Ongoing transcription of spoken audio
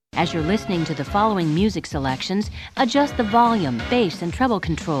As you're listening to the following music selections, adjust the volume, bass, and treble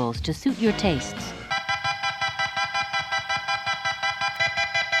controls to suit your tastes.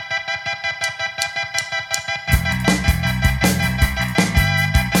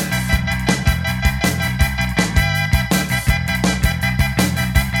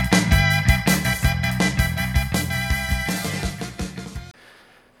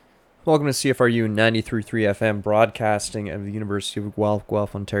 Welcome to CFRU 93.3 FM, broadcasting of the University of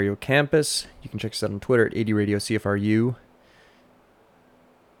Guelph, Ontario campus. You can check us out on Twitter at 80Radio CFRU,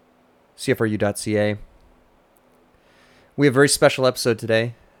 CFRU.ca. We have a very special episode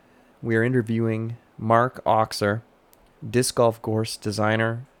today. We are interviewing Mark Auxer, disc golf course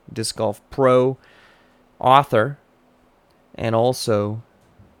designer, disc golf pro, author, and also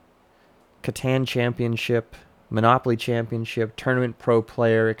Catan Championship, Monopoly Championship, Tournament Pro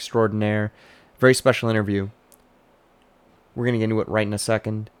Player Extraordinaire. Very special interview. We're going to get into it right in a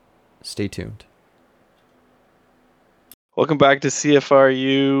second. Stay tuned. Welcome back to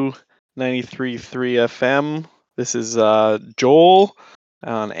CFRU 93.3 FM. This is Joel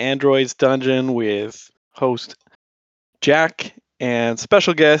on Android's Dungeon with host Jack and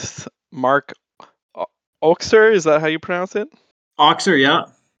special guest Mark Auxer. Is that how you pronounce it? Auxer, yeah.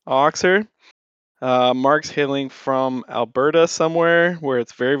 Auxer. Mark's hailing from Alberta somewhere where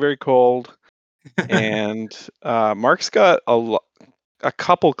it's very, very cold. And Mark's got a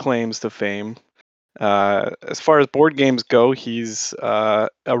couple claims to fame. As far as board games go, he's a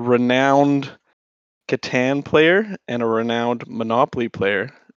renowned Catan player and a renowned Monopoly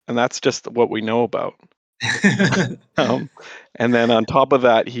player. And that's just what we know about. And then on top of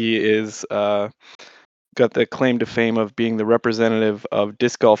that, he is got the claim to fame of being the representative of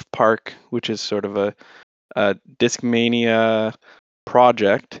Disc Golf Park, which is sort of a Discmania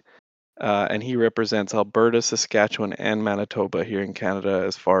project. And he represents Alberta, Saskatchewan, and Manitoba here in Canada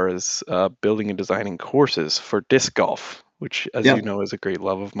as far as building and designing courses for disc golf, which, as you know, is a great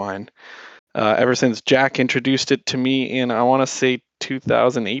love of mine. Ever since Jack introduced it to me in, I want to say,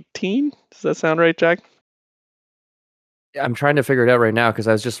 2018. Does that sound right, Jack? I'm trying to figure it out right now because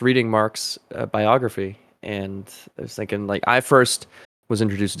I was just reading Mark's biography, and I was thinking, like, I first was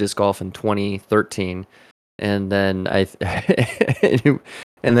introduced to disc golf in 2013, and then and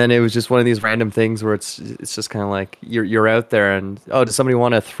then it was just one of these random things where it's just kind of like you're out there and, oh, does somebody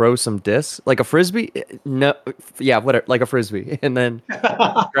want to throw some discs like a frisbee? No, yeah, whatever, like a frisbee, and then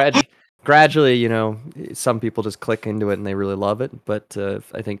gradually, you know, some people just click into it and they really love it, but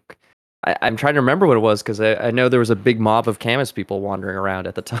I think. I'm trying to remember what it was because I know there was a big mob of Camas people wandering around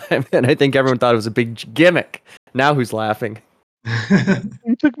at the time, and I think everyone thought it was a big gimmick. Now who's laughing?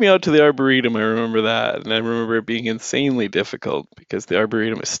 You took me out to the Arboretum, I remember that, and I remember it being insanely difficult because the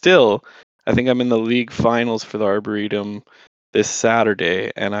Arboretum is still, I think I'm in the league finals for the Arboretum this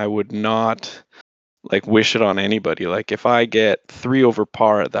Saturday, and I would not wish it on anybody. Like, if I get 3 over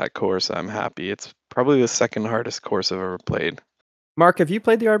par at that course, I'm happy. It's probably the second hardest course I've ever played. Mark, have you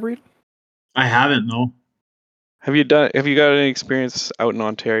played the Arboretum? I haven't, no. Have you got any experience out in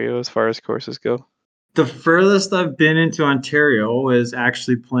Ontario as far as courses go? The furthest I've been into Ontario is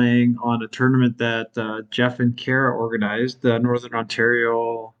actually playing on a tournament that Jeff and Kara organized, the Northern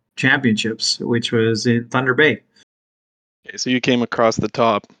Ontario Championships, which was in Thunder Bay. Okay, so you came across the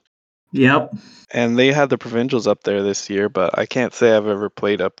top. Yep. And they had the provincials up there this year, but I can't say I've ever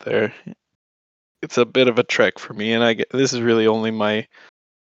played up there. It's a bit of a trek for me, and this is really only my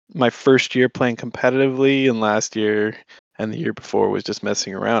first year playing competitively, and last year and the year before was just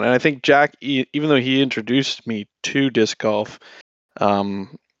messing around. And I think Jack, even though he introduced me to disc golf,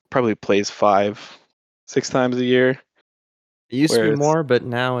 probably plays 5-6 times a year. It used to be more, but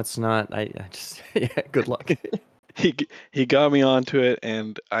now it's not. I just good luck. He got me onto it,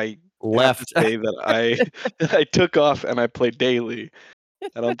 and I left. Have to say that I took off and I play daily.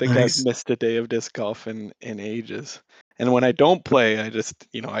 I don't think I've missed a day of disc golf in ages. And when I don't play, I just,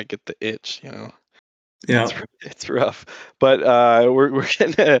 I get the itch, Yeah. It's rough. But we're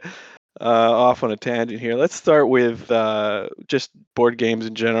getting off on a tangent here. Let's start with just board games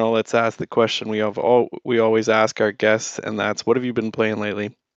in general. Let's ask the question we always ask our guests, and that's, what have you been playing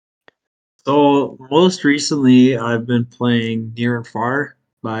lately? So most recently, I've been playing Near and Far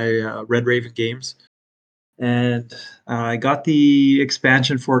by Red Raven Games. And I got the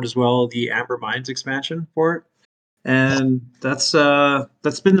expansion for it as well, the Amber Mines expansion for it. And that's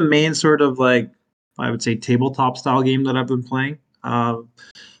been the main sort of, I would say, tabletop style game that I've been playing. I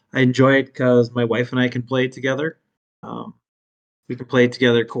enjoy it because my wife and I can play it together. We can play it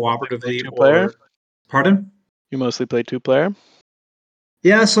together cooperatively. Two-player? Pardon? You mostly play 2-player?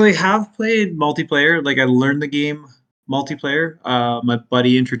 Yeah, so I have played multiplayer. I learned the game multiplayer. My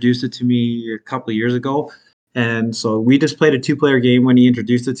buddy introduced it to me a couple of years ago, and so we just played a 2-player game when he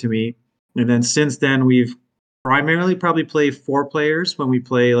introduced it to me. And then since then, we've primarily probably played 4 players when we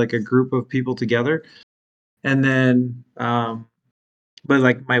play like a group of people together. And then, but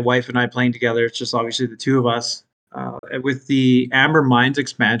like my wife and I playing together, it's just obviously the two of us. With the Amber Mines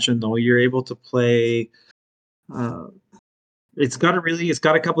expansion, though, you're able to play. It's got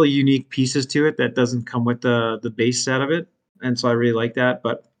a couple of unique pieces to it that doesn't come with the base set of it, and so I really like that.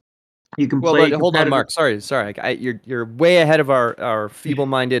 But you can Well, play but hold on, competitive. Mark. Sorry. You're way ahead of our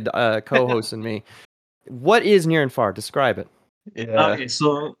feeble-minded co-host and me. What is near and far? Describe it. Yeah. Okay,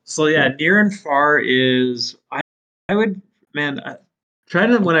 so yeah, near and far is I would man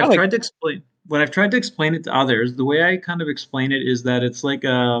when I've tried to explain it to others, the way I kind of explain it is that it's like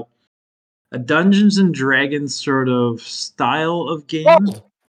a Dungeons and Dragons sort of style of game. Oh!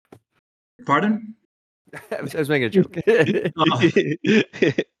 Pardon? I was making a joke.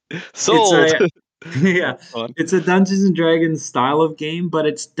 Sold. Yeah, it's a Dungeons and Dragons style of game, but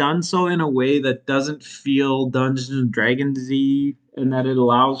it's done so in a way that doesn't feel Dungeons and Dragons-y, and that it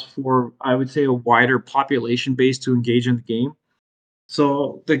allows for, I would say, a wider population base to engage in the game.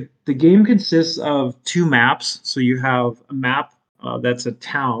 So the game consists of 2 maps. So you have a map that's a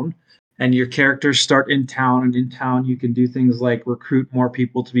town, and your characters start in town, and in town you can do things like recruit more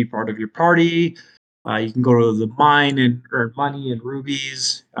people to be part of your party. You can go to the mine and earn money and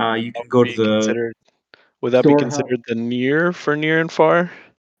rubies. You can go to the Would that be storehouse. considered the near for near and far?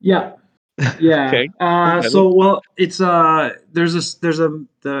 Yeah, yeah. Okay. So well, it's I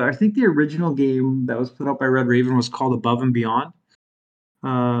think the original game that was put out by Red Raven was called Above and Beyond.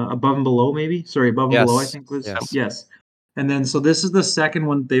 Above and Below, maybe. Sorry, Above and Below, I Yes. think was. Yes. Yes. And then so this is the second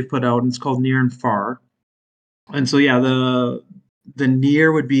one they've put out, and it's called Near and Far. And so yeah, the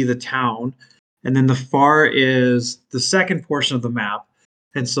near would be the town, and then the far is the second portion of the map.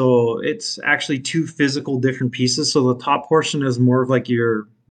 And so it's actually 2 physical different pieces. So the top portion is more of like your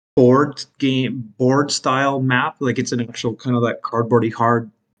board style map, like it's an actual kind of that cardboardy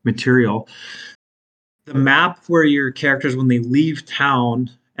hard material. The map where your characters, when they leave town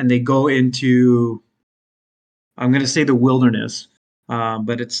and they go into, I'm going to say the wilderness,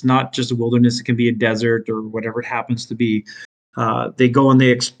 but it's not just a wilderness. It can be a desert or whatever it happens to be. They go and they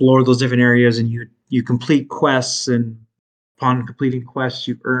explore those different areas, and you complete quests, and upon completing quests,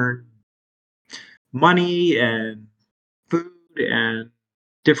 you earn money and food and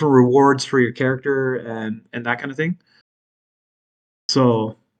different rewards for your character and that kind of thing.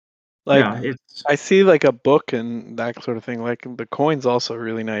 So Like, yeah, it's I see like a book and that sort of thing. Like the coin's also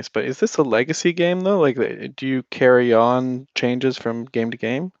really nice, but is this a legacy game though? Like, do you carry on changes from game to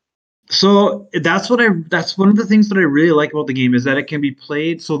game? so that's one of the things that I really like about the game is that it can be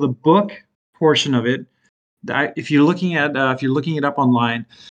played. So the book portion of it, if you're looking it up online,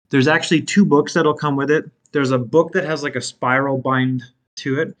 there's actually 2 books that'll come with it. There's a book that has like a spiral bind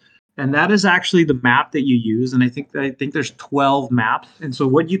to it, and that is actually the map that you use. And I think there's 12 maps. And so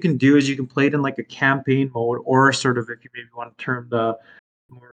what you can do is you can play it in like a campaign mode, or sort of, if you maybe want to term the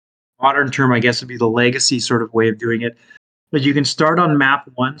more modern term, I guess would be the legacy sort of way of doing it. But you can start on map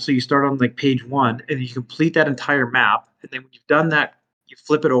 1, so you start on like page 1, and you complete that entire map. And then when you've done that, you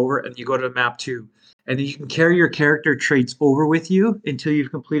flip it over and you go to map 2. And then you can carry your character traits over with you until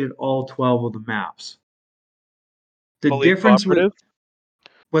you've completed all 12 of the maps. The Fully difference with cooperative?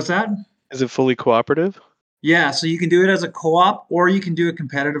 what's that? Is it fully cooperative? Yeah, so you can do it as a co-op, or you can do it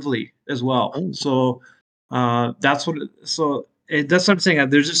competitively as well. Oh. So that's what I'm saying.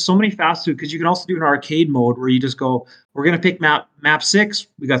 There's just so many fast food, because you can also do an arcade mode where you just go, we're gonna pick map 6.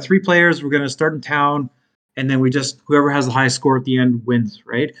 We got 3 players. We're gonna start in town, and then whoever has the highest score at the end wins,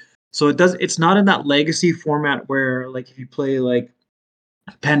 right? So it's not in that legacy format where, like, if you play like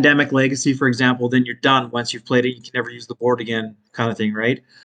Pandemic Legacy, for example, then you're done once you've played it. You can never use the board again, kind of thing, right?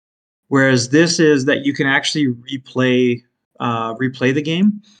 Whereas this is that you can actually replay the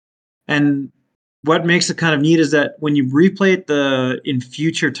game. And what makes it kind of neat is that when you replay it in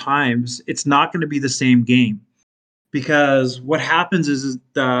future times, it's not going to be the same game, because what happens is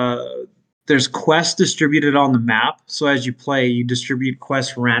there's quests distributed on the map. So as you play, you distribute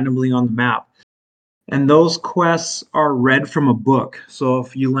quests randomly on the map. And those quests are read from a book. So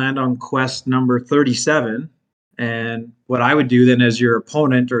if you land on quest number 37, and what I would do then as your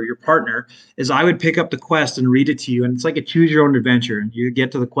opponent or your partner is I would pick up the quest and read it to you. And it's like a choose your own adventure. And you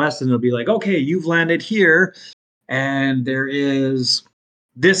get to the quest and it'll be like, okay, you've landed here and there is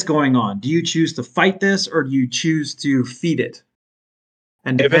this going on. Do you choose to fight this, or do you choose to feed it?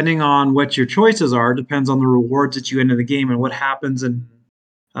 And depending on what your choices are, depends on the rewards that you enter the game and what happens, and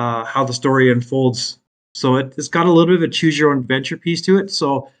how the story unfolds So it's got a little bit of a choose your own adventure piece to it.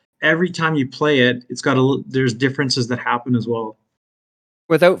 So every time you play it, there's differences that happen as well.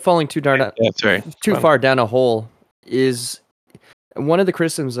 Without falling too sorry. too far down a hole, is one of the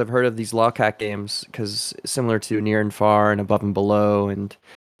criticisms I've heard of these LOCAC games, because similar to Near and Far and Above and Below, and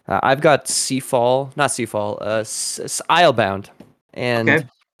I've got Islebound, and Okay.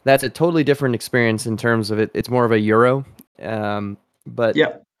 that's a totally different experience in terms of it. It's more of a Euro, but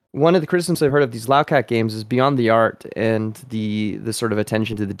Yeah. one of the criticisms I've heard of these LOCAC games is beyond the art and the sort of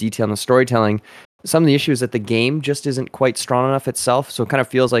attention to the detail and the storytelling. Some of the issues that the game just isn't quite strong enough itself, so it kind of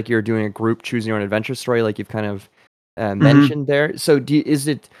feels like you're doing a group choose your own adventure story, like you've kind of mentioned there. So is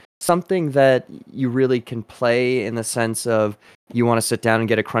it something that you really can play in the sense of you want to sit down and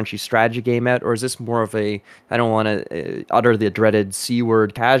get a crunchy strategy game out, or is this more of a, I don't want to utter the dreaded C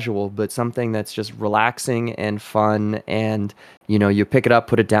word, casual, but something that's just relaxing and fun, and you pick it up,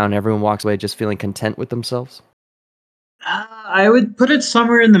 put it down, and everyone walks away just feeling content with themselves? I would put it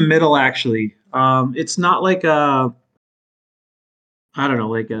somewhere in the middle, actually. It's not like I don't know,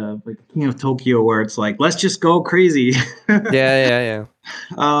 like King of Tokyo, where it's like, let's just go crazy. Yeah.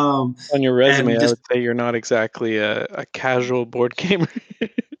 Um, On your resume, and I just, would say you're not exactly a casual board gamer.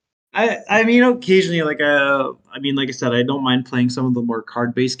 I mean, occasionally, like I said, I don't mind playing some of the more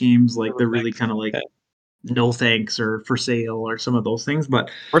card-based games, like they're really kind of like Yeah. No Thanks or For Sale or some of those things.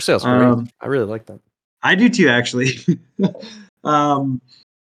 But For Sale's great. I really like that. I do too, actually. um,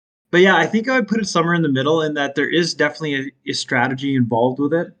 But yeah, I think I would put it somewhere in the middle in that there is definitely a strategy involved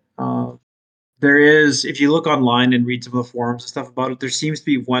with it. There is, if you look online and read some of the forums and stuff about it, there seems to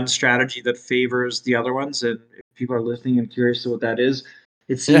be one strategy that favors the other ones. And if people are listening and curious to what that is,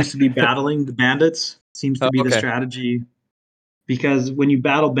 it Yeah. seems to be battling the bandits, seems to Oh, be the okay. strategy. Because when you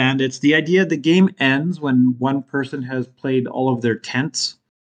battle bandits, the game ends when one person has played all of their tents.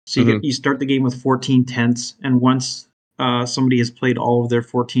 So you start the game with 14 tents, and once somebody has played all of their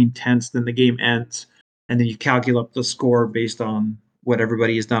 14 tents, then the game ends, and then you calculate the score based on what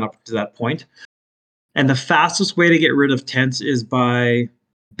everybody has done up to that point. And the fastest way to get rid of tents is by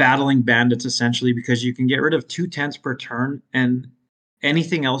battling bandits, essentially, because you can get rid of 2 tents per turn, and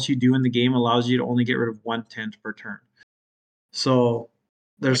anything else you do in the game allows you to only get rid of 1 tent per turn. So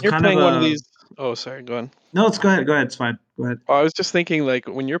When there's you're kind of playing one of a these, oh, sorry, go on. no. Go ahead. Go ahead. It's fine. Go ahead. Oh, I was just thinking, like,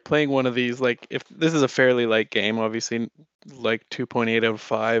 when you're playing one of these, like, if this is a fairly light game, obviously, like 2.8 out of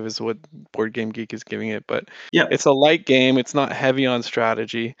 5 is what Board Game Geek is giving it, but Yep. it's a light game. It's not heavy on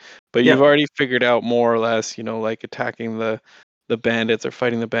strategy, but you've Yep. already figured out more or less, like attacking the bandits or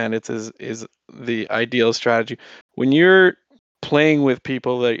fighting the bandits is the ideal strategy. When you're playing with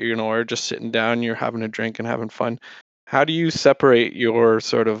people that are just sitting down, you're having a drink and having fun, how do you separate your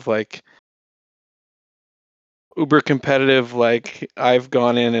sort of like uber competitive, like I've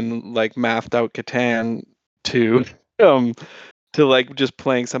gone in and like mathed out Catan to um to like just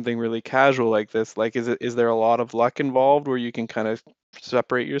playing something really casual like this? Like is there a lot of luck involved where you can kind of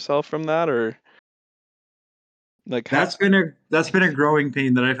separate yourself from that, or like how, That's been a growing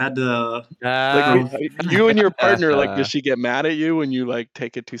pain that I've had to. like Um, you and your partner, like does she get mad at you when you like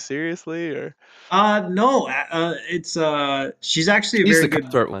take it too seriously, or no. It's she's actually a He's very the good.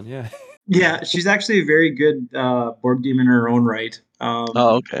 cutthroat one, yeah. Yeah, she's actually a very good board game in her own right. oh,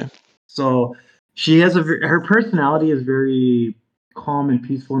 okay. So she has her personality is very calm and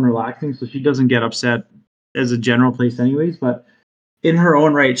peaceful and relaxing. So she doesn't get upset as a general place, anyways. But in her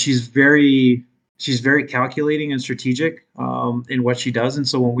own right, she's very calculating and strategic in what she does. And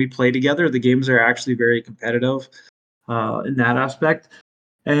so when we play together, the games are actually very competitive in that aspect.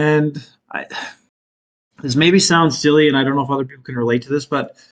 And this maybe sounds silly, and I don't know if other people can relate to this,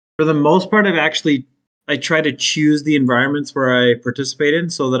 but for the most part, I try to choose the environments where I participate in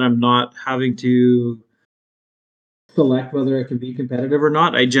so that I'm not having to select whether it can be competitive or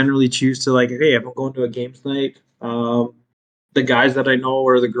not. I generally choose to, like, hey, if I'm going to a games night, the guys that I know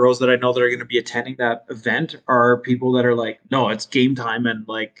or the girls that I know that are going to be attending that event are people that are like, no, it's game time, and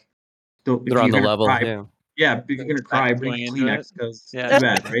like, if They're you're on the gonna level, cry, yeah. yeah, if you're gonna cry, bring a Going into it. Kleenex because Yeah. too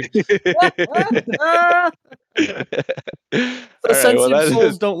bad, right? All So right, well sensitive that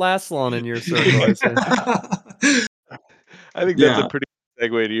souls is, don't last long in your circle, I say. I think that's a Yeah, pretty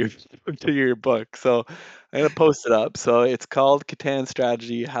good segue to your book. So I'm gonna post it up. So it's called Catan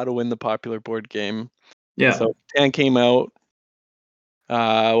Strategy: How to Win the Popular Board Game. yeah. So Catan came out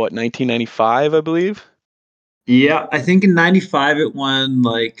 1995, I believe. Yeah, I think in '95 it won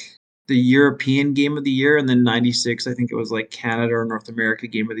like the European Game of the Year, and then '96 I think it was like Canada or North America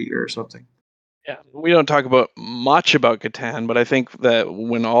Game of the Year or something. Yeah, we don't talk much about Catan, but I think that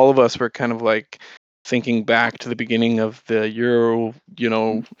when all of us were kind of like thinking back to the beginning of the Euro,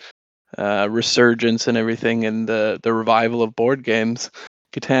 resurgence and everything, and the revival of board games,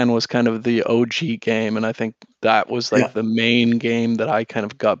 Catan was kind of the OG game, and I think that was like the main game that I kind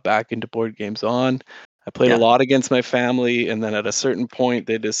of got back into board games on. I played a lot against my family, and then at a certain point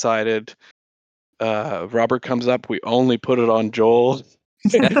they decided, Robert comes up, we only put it on Joel.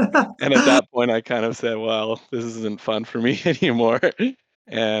 And at that point I kind of said, well, this isn't fun for me anymore.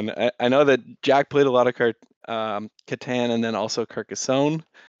 And I know that Jack played a lot of Catan, and then also Carcassonne.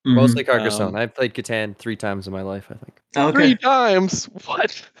 Mostly Carcassonne. I've played Catan 3 times in my life, I think. Okay. 3 times?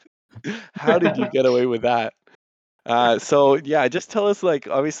 What? How did you get away with that? So yeah, just tell us, like,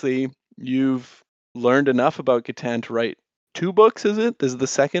 obviously you've learned enough about Catan to write 2 books, is it? This is the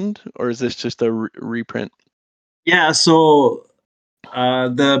second, or is this just a reprint? Yeah, so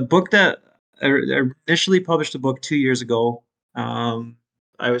the book that I initially published a book 2 years ago.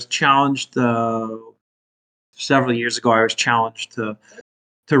 I was challenged several years ago. I was challenged to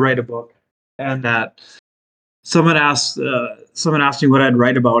write a book, and that someone asked me what I'd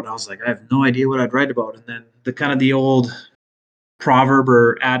write about, and I was like, I have no idea what I'd write about. And then the old proverb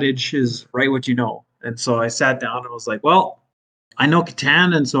or adage is write what you know. And so I sat down and was like, well, I know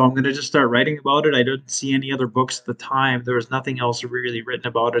Catan, and so I'm going to just start writing about it. I didn't see any other books at the time. There was nothing else really written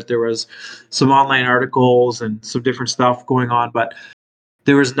about it. There was some online articles and some different stuff going on, but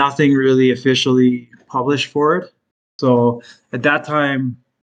there was nothing really officially published for it. So at that time,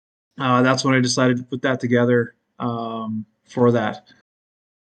 that's when I decided to put that together for that.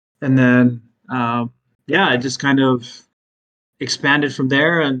 And then, I just kind of expanded from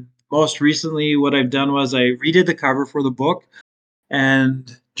there. And most recently, what I've done was I redid the cover for the book.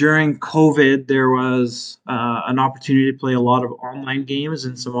 And during COVID, there was an opportunity to play a lot of online games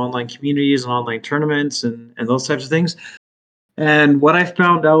and some online communities and online tournaments and those types of things. And what I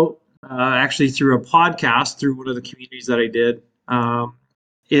found out actually through a podcast, through one of the communities that I did,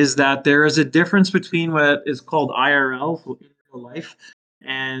 is that there is a difference between what is called IRL, so in real life,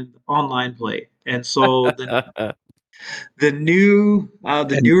 and online play. And so the new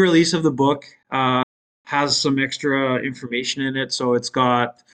release of the book has some extra information in it. So it's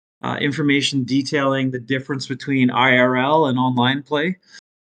got information detailing the difference between IRL and online play.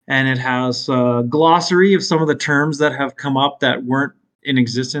 And it has a glossary of some of the terms that have come up that weren't in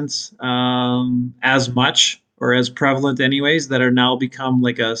existence as much or as prevalent anyways, that are now become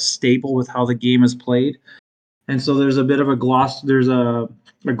like a staple with how the game is played. And so there's a bit of a glossary,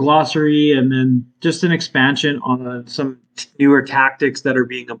 and then just an expansion on some newer tactics that are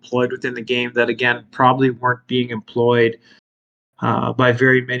being employed within the game that, again, probably weren't being employed by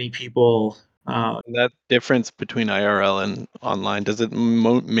very many people. That difference between IRL and online, does it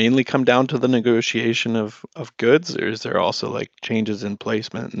mainly come down to the negotiation of goods, or is there also like changes in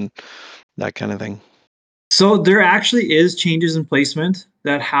placement and that kind of thing? So there actually is changes in placement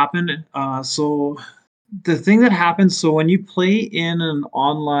that happen. So the thing that happens, so when you play in an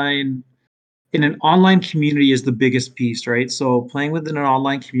online community is the biggest piece, right? So playing within an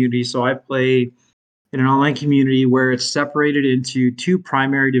online community. So I play in an online community where it's separated into 2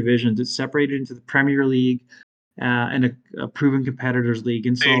 primary divisions. It's separated into the Premier League and a proven competitors league.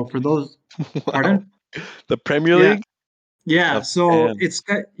 And so for those, pardon? The Premier League? Yeah. So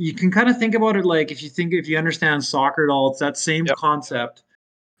you can kind of think about it like if you understand soccer at all, it's that same concept.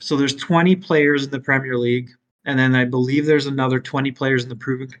 So there's 20 players in the Premier League, and then I believe there's another 20 players in the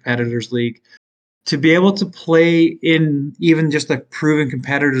proven competitors league. To be able to play in even just a proven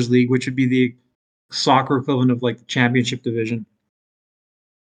competitors league, which would be the soccer equivalent of like the championship division,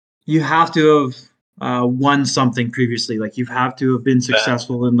 you have to have won something previously. Like you have to have been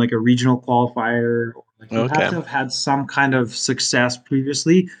successful in like a regional qualifier, or like you have to have had some kind of success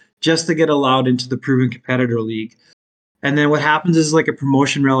previously just to get allowed into the proven competitor league. And then what happens is like a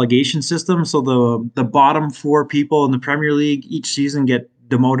promotion relegation system. So the bottom 4 people in the Premier League each season get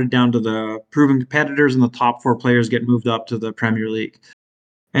demoted down to the proven competitors, and the top 4 players get moved up to the Premier League.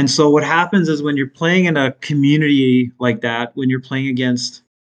 And so what happens is when you're playing in a community like that, when you're playing against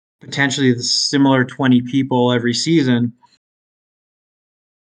potentially the similar 20 people every season,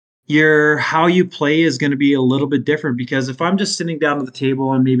 how you play is going to be a little bit different, because if I'm just sitting down at the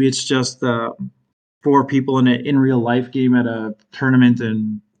table and maybe it's just 4 people in real life game at a tournament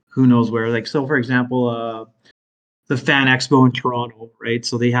and who knows where, like, so for example, the Fan Expo in Toronto, right?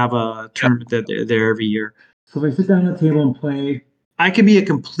 So they have a tournament that they're there every year. So if I sit down at the table and play, I can be a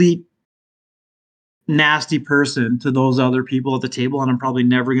complete nasty person to those other people at the table, and I'm probably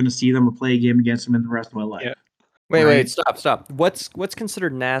never going to see them or play a game against them in the rest of my life. Yeah. Wait, stop. What's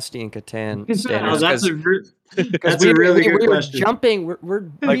considered nasty in Catan standards? That's a really good question. We're jumping. We're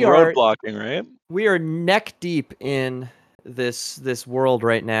like road blocking, right? We are neck deep in this world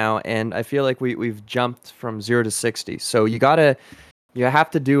right now, and I feel like we've jumped from 0 to 60. So you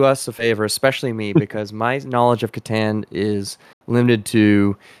have to do us a favor, especially me, because my knowledge of Catan is limited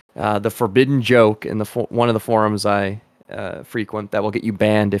to the forbidden joke in one of the forums I frequent that will get you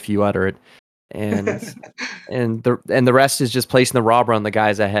banned if you utter it, and the rest is just placing the robber on the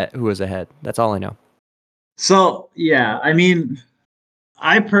guys ahead who is ahead. That's all I know. So yeah, I mean,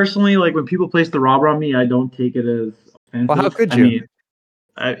 I personally like when people place the robber on me. I don't take it as offensive. Well, how could I you? mean,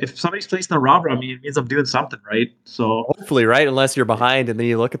 if somebody's placing the robber on me, it means I'm doing something right. So Hopefully, right? Unless you're behind, and then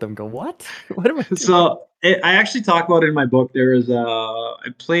you look at them and go, "What? What am I doing?" so I actually talk about it in my book. There was I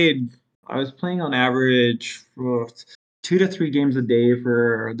was playing on average 2 to 3 games a day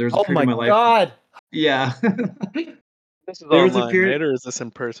for there's a Oh period my of my life. God! Yeah. This is There was a online, period. right? Or is this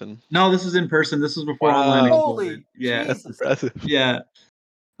in person? No, this is in person. This was before online Wow. exploded. Holy Yeah. That's Jesus! impressive. Yeah.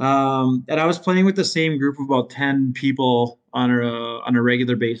 And I was playing with the same group of about 10 people on a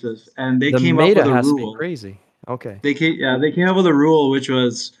regular basis, and they The came up with meta a has to be rule. crazy. Okay. They came up with a rule which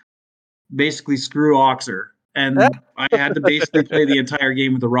was basically screw Oxer, and I had to basically play the entire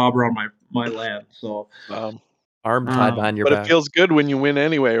game with a robber on my land. So Arm tied um, behind your But it back. feels good when you win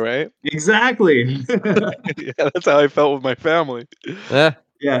anyway, right? exactly. Yeah, that's how I felt with my family. Eh,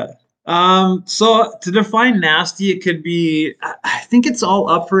 Yeah. So to define nasty, it could be. I think it's all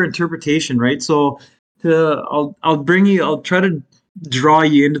up for interpretation, right? So I'll try to draw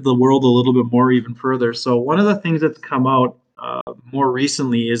you into the world a little bit more, even further. So one of the things that's come out more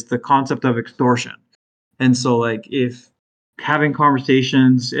recently is the concept of extortion. And so, like, if having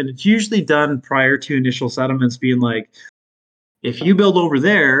conversations, and it's usually done prior to initial settlements, being like, if you build over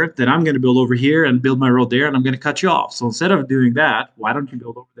there, then I'm going to build over here and build my road there, and I'm going to cut you off. So instead of doing that, why don't you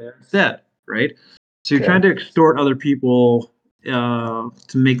build over there instead, right? So you're trying to extort other people to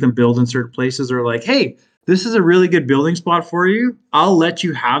make them build in certain places, or like, hey, this is a really good building spot for you. I'll let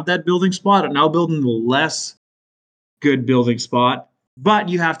you have that building spot, and I'll build in the less good building spot, but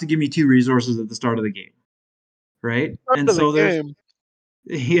you have to give me 2 resources at the start of the game, right? Part And of the so there's game.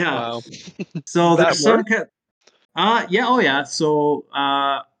 yeah, Wow. so Does that there's some work? kind. Yeah, oh yeah. So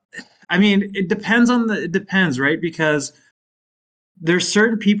I mean, it depends, right? Because there's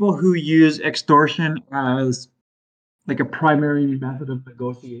certain people who use extortion as like a primary method of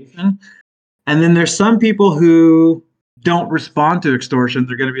negotiation. And then there's some people who don't respond to extortion.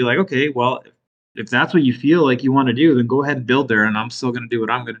 They're going to be like, okay, well, if that's what you feel like you want to do, then go ahead and build there. And I'm still going to do what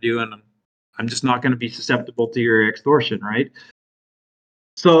I'm going to do. And I'm just not going to be susceptible to your extortion, right?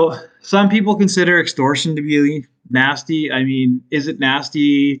 So some people consider extortion to be nasty. I mean, is it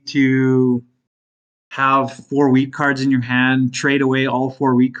nasty to have 4 wheat cards in your hand, trade away all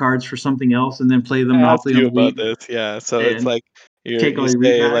 4 wheat cards for something else, and then play the I asked Monopoly on you the about wheat this. Yeah. So it's and like take you all your wheat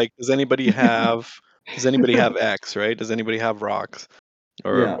say back? like, does anybody have X, right? Does anybody have rocks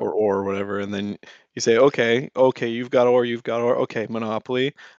Yeah. or whatever? And then you say, okay, you've got ore, okay,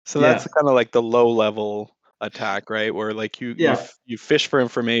 Monopoly. So that's Yeah. kind of like the low level attack, right? Where like Yeah. you fish for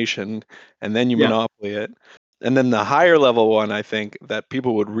information and then you Yeah. Monopoly it. And then the higher level one, I think that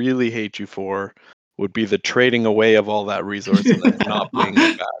people would really hate you for would be the trading away of all that resource and then monopolying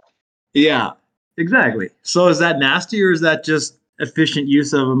it back. Yeah. Exactly. So is that nasty or is that just efficient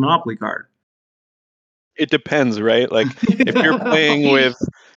use of a Monopoly card? It depends, right? Like if you're playing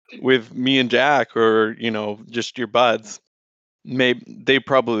with me and Jack or, just your buds, maybe they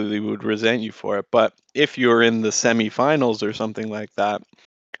probably would resent you for it. But if you're in the semifinals or something like that,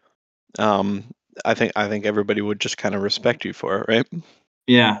 um, I think everybody would just kind of respect you for it, right?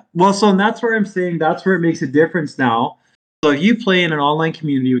 Yeah. Well, so and that's where I'm saying that's where it makes a difference now. So if you play in an online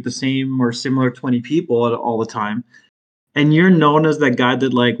community with the same or similar 20 people all the time, and you're known as that guy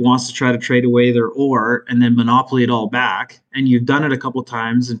that like wants to try to trade away their ore and then monopoly it all back, and you've done it a couple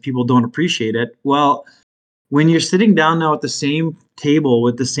times and people don't appreciate it, well, when you're sitting down now at the same table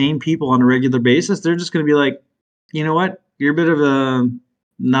with the same people on a regular basis, they're just going to be like, you know what, you're a bit of a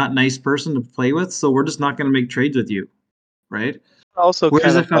not nice person to play with, so we're just not going to make trades with you, right? Also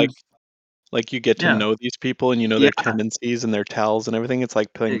Whereas kind of if I'm like you get to yeah know these people and you know yeah their tendencies and their tells and everything. It's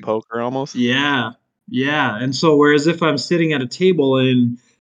like playing poker almost. yeah yeah, and so whereas if I'm sitting at a table in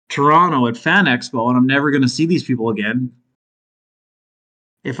Toronto at Fan Expo and I'm never going to see these people again,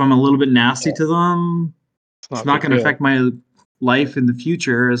 if I'm a little bit nasty Yeah, to them, it's it's not a not big going to deal. affect my life in the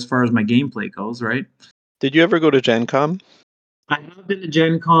future as far as my gameplay goes, right? Did you ever go to Gen Con? I have been to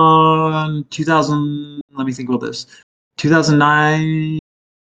Gen Con 2000, let me think about this, 2009,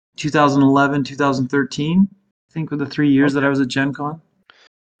 2011, 2013, I think were the 3 years that Okay. I was at Gen Con.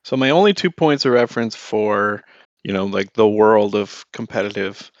 So my only 2 points of reference for, like the world of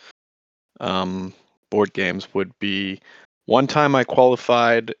competitive board games would be One time I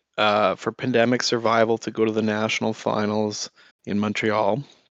qualified for Pandemic Survival to go to the national finals in Montreal.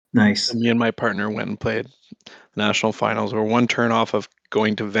 Nice. And me and my partner went and played national finals. We're one turn off of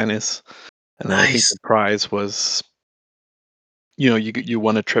going to Venice, and then I think Nice. the prize was, you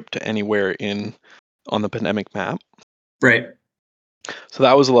won a trip to anywhere on the Pandemic map. Right. So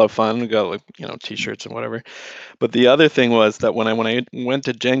that was a lot of fun. We got t-shirts and whatever. But the other thing was that when I went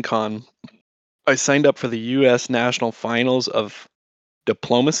to Gen Con, I signed up for the U.S. National Finals of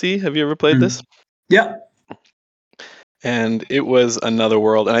Diplomacy. Have you ever played this? Yeah. And it was another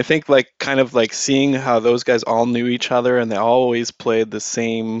world. And I think kind of seeing how those guys all knew each other and they always played the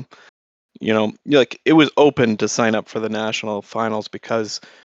same, it was open to sign up for the national finals because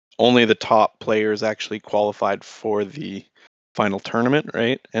only the top players actually qualified for the final tournament,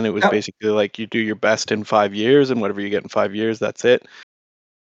 right? And it was basically you do your best in 5 years, and whatever you get in 5 years, that's it.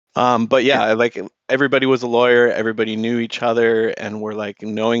 But yeah, everybody was a lawyer, everybody knew each other, and were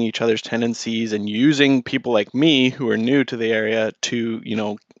knowing each other's tendencies and using people like me who are new to the area to,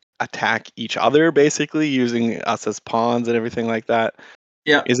 attack each other, basically using us as pawns and everything like that.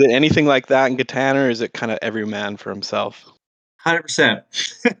 Yeah. Is it anything like that in Catan, or is it kind of every man for himself? 100%.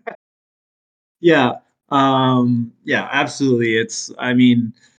 Yeah. Yeah, absolutely.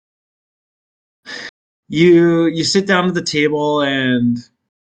 You sit down at the table and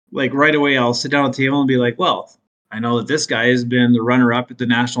right away I'll sit down at the table and be like, well, I know that this guy has been the runner up at the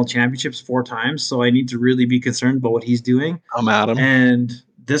national championships 4 times, so I need to really be concerned about what he's doing. I'm Adam. And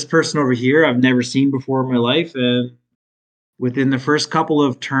this person over here I've never seen before in my life, and within the first couple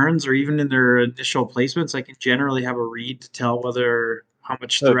of turns or even in their initial placements, I can generally have a read to tell how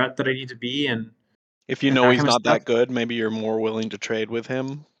much threat that I need to be. And if you know he's not that good, maybe you're more willing to trade with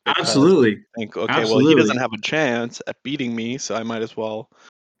him. Absolutely. You think, okay, Absolutely. well, he doesn't have a chance at beating me, so I might as well.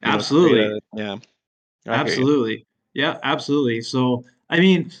 Absolutely. Yeah. Absolutely. Yeah, absolutely. So, I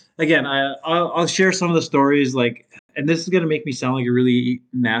mean, again, I'll share some of the stories, and this is going to make me sound like a really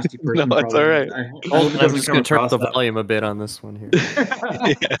nasty person. No, it's all right. I hope it I'm doesn't just come going to turn up across the that. volume a bit on this one here.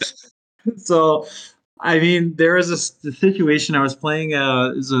 Yeah. So, I mean, there was a situation I was playing.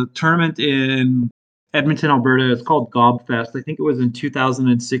 Is a tournament in Edmonton, Alberta. It's called Gobfest. I think it was in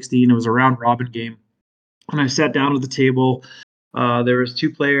 2016. It was a round robin game, and I sat down at the table. There was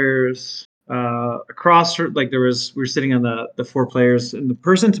 2 players across. We were sitting on the 4 players, and the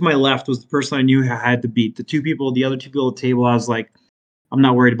person to my left was the person I knew I had to beat. The other two people at the table, I was like, I'm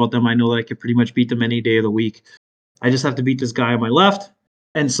not worried about them. I know that I could pretty much beat them any day of the week. I just have to beat this guy on my left.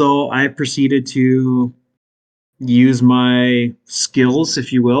 And so I proceeded to use my skills,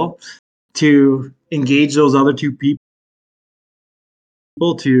 if you will, to engage those other 2 people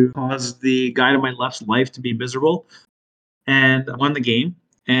to cause the guy to my left's life to be miserable. And I won the game.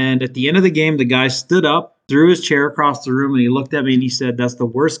 And at the end of the game, the guy stood up, threw his chair across the room, and he looked at me and he said, "That's the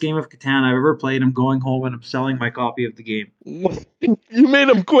worst game of Catan I've ever played. I'm going home and I'm selling my copy of the game." You made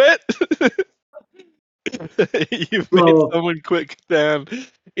him quit? You made someone quit Catan.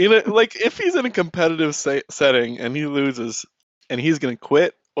 If he's in a competitive setting and he loses and he's going to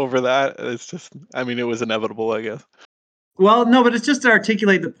quit over that, it's just, it was inevitable, I guess. Well, no, but it's just to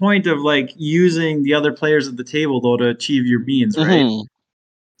articulate the point of using the other players at the table though to achieve your means, right? Mm-hmm.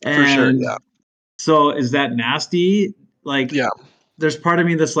 For sure, yeah. So is that nasty? Yeah. There's part of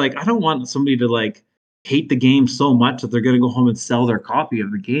me that's I don't want somebody to hate the game so much that they're going to go home and sell their copy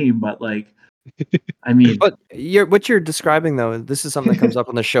of the game, but but what you're describing though, this is something that comes up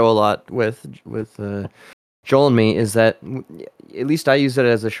on the show a lot with Joel and me, is that at least I use it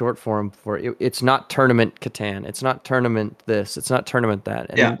as a short form for it. It's not tournament Catan. It's not tournament this. It's not tournament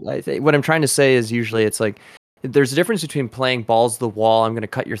that. And what I'm trying to say is usually it's there's a difference between playing balls to the wall. I'm going to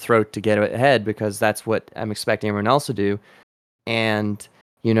cut your throat to get ahead because that's what I'm expecting everyone else to do. And,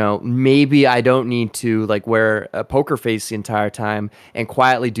 maybe I don't need to wear a poker face the entire time and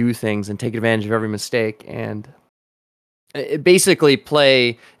quietly do things and take advantage of every mistake and basically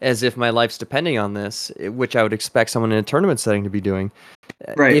play as if my life's depending on this, which I would expect someone in a tournament setting to be doing.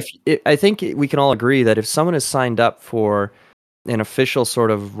 Right. I think we can all agree that if someone is signed up for an official sort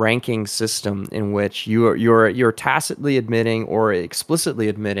of ranking system in which you're tacitly admitting or explicitly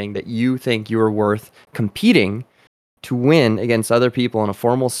admitting that you think you're worth competing to win against other people in a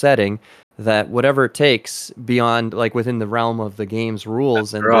formal setting, that whatever it takes beyond within the realm of the game's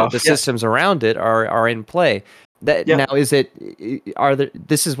rules and the systems around it are in play. Now this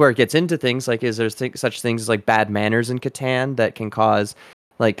is where it gets into things is there such things as bad manners in Catan that can cause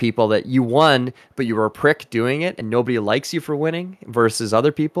people that you won but you were a prick doing it and nobody likes you for winning versus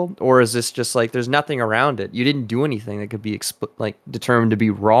other people? Or is this just there's nothing around it, you didn't do anything that could be determined to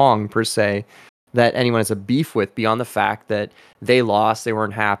be wrong per se, that anyone has a beef with beyond the fact that they lost, they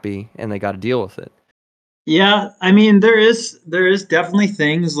weren't happy, and they got to deal with it. Yeah, I mean there is definitely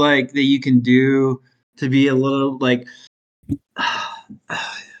things like that you can do to be a little like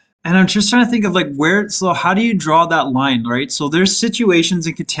and I'm just trying to think of like where so how do you draw that line, right? So there's situations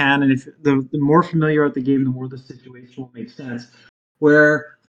in Catan, and if the more familiar with the game, the more the situation will make sense.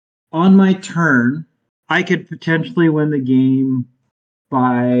 Where on my turn, I could potentially win the game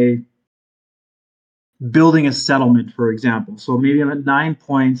by building a settlement, for example. So maybe I'm at 9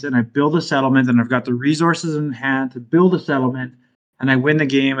 points and I build a settlement and I've got the resources in hand to build a settlement, and I win the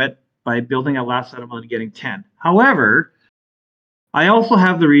game by building a last settlement and getting 10. However, I also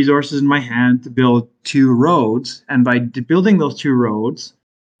have the resources in my hand to build 2 roads, and by building those 2 roads,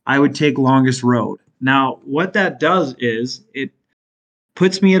 I would take longest road. Now, what that does is it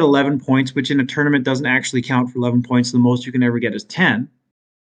puts me at 11 points, which in a tournament doesn't actually count for 11 points. The most you can ever get is 10.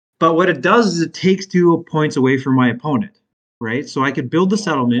 But what it does is it takes 2 points away from my opponent, right? So I could build the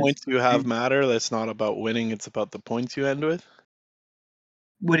settlement. Points you have matter. That's not about winning. It's about the points you end with.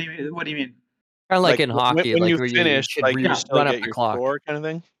 What do you mean? What do you mean? Kind of like in hockey, when like you where finish, should like you still run up get the your clock. score, kind of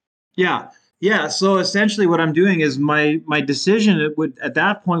thing. Yeah. So essentially, what I'm doing is my decision at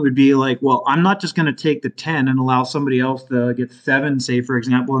that point would be like, well, I'm not just going to take the 10 and allow somebody else to get 7, say for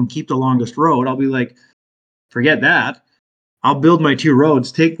example, and keep the longest road. I'll be like, forget that. I'll build my 2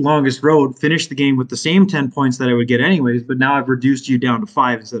 roads, take longest road, finish the game with the same 10 points that I would get anyways, but now I've reduced you down to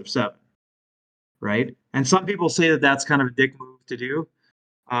 5 instead of 7, right? And some people say that that's kind of a dick move to do,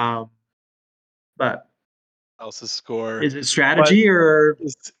 but Else's score. is it strategy or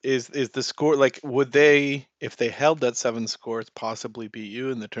is the score like? Would they, if they held that 7 scores, possibly beat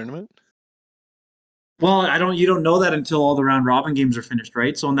you in the tournament? well, you don't know that until all the round robin games are finished,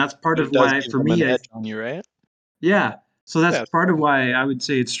 right? So, and that's part But of it does why give for them an me, edge on you, right? yeah. So that's Yeah. part of why I would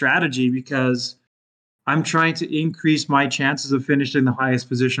say it's strategy, because I'm trying to increase my chances of finishing the highest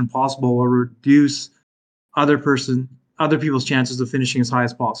position possible or reduce other people's chances of finishing as high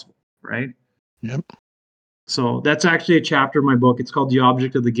as possible, right? Yep. So that's actually a chapter in my book. It's called The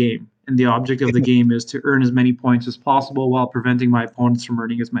Object of the Game. And the object of the game is to earn as many points as possible while preventing my opponents from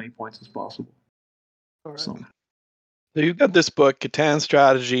earning as many points as possible. All right. So you've got this book, Catan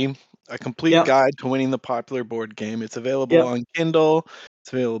Strategy, a complete Yep. guide to winning the popular board game. It's available Yep. on Kindle.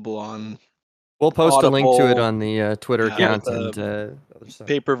 It's available on We'll post a link to it Audible. on the Twitter Yeah, account the and other stuff.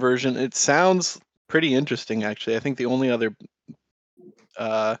 paper version. It sounds pretty interesting, actually. I think the only other,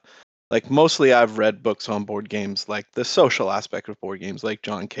 like mostly I've read books on board games, like the social aspect of board games, like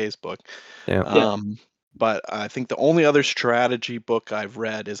John Kay's book. Yeah. But I think the only other strategy book I've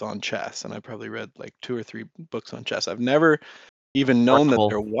read is on chess, and I probably read like 2 or 3 books on chess. I've never even known that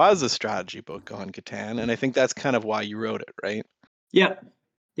there was a strategy book on Catan, and I think that's kind of why you wrote it, right? Yeah,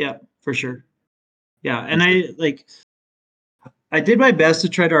 for sure. Yeah, and I did my best to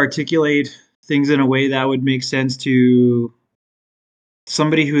try to articulate things in a way that would make sense to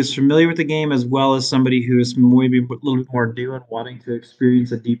somebody who is familiar with the game as well as somebody who is maybe a little bit more new and wanting to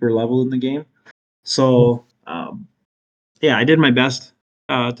experience a deeper level in the game. So, yeah, I did my best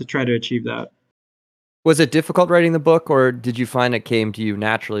to try to achieve that. Was it difficult writing the book, or did you find it came to you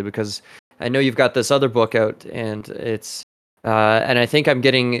naturally? Because I know you've got this other book out, and it's and I think I'm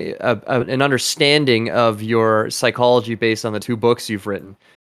getting an understanding of your psychology based on the 2 books you've written.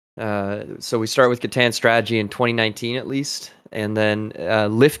 So we start with Catan Strategy in 2019 at least, and then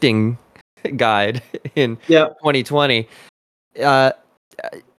Lifting Guide in 2020.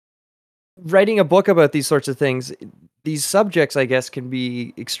 Writing a book about these sorts of things, these subjects, I guess, can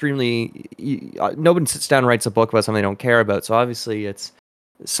be extremely. Nobody sits down and writes a book about something they don't care about. So obviously, it's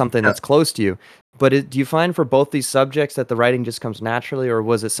something that's close to you. But do you find for both these subjects that the writing just comes naturally, or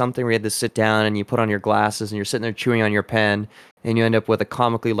was it something where you had to sit down and you put on your glasses and you're sitting there chewing on your pen and you end up with a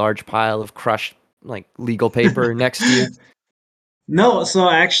comically large pile of crushed like legal paper next to you? No, so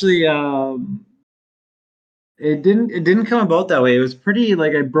actually, it didn't come about that way. It was pretty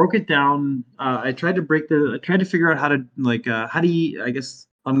like I broke it down. I tried to figure out how to how do you, I guess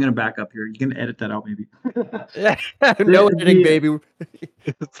I'm gonna back up here. You can edit that out maybe. No editing, baby.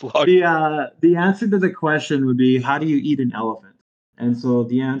 It's locked. The answer to the question would be, how do you eat an elephant? And so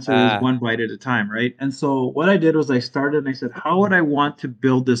the answer is one bite at a time, right? And so what I did was I started and I said, how would I want to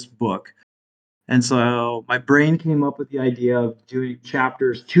build this book? And so my brain came up with the idea of doing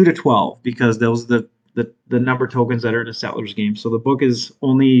chapters 2 to 12 because those are the number tokens that are in a Settlers game. So the book is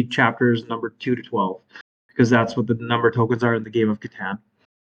only chapters number 2 to 12 because that's what the number tokens are in the game of Catan.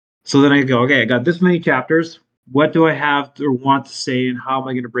 So then I go, okay, I got this many chapters. what do I have or want to say, and how am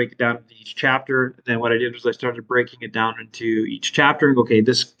I going to break it down into each chapter? And then what I did was I started breaking it down into each chapter and go, okay,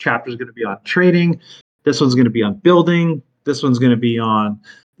 this chapter is going to be on trading. This one's going to be on building. This one's going to be on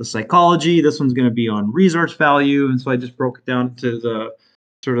the psychology. This one's going to be on resource value. And so I just broke it down to the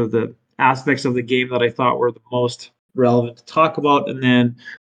sort of the aspects of the game that I thought were the most relevant to talk about. And then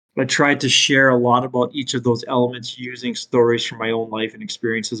I tried to share a lot about each of those elements using stories from my own life and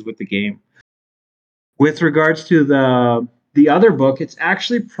experiences with the game. With regards to the other book, it's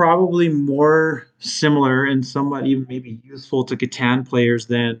actually probably more similar and somewhat even maybe useful to Catan players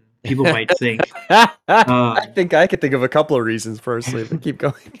than people might think. I think I could think of a couple of reasons personally, but keep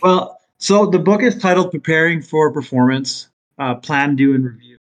going. Well, so the book is titled Preparing for Performance, Plan, Do, and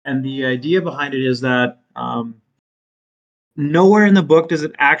Review. And the idea behind it is that nowhere in the book does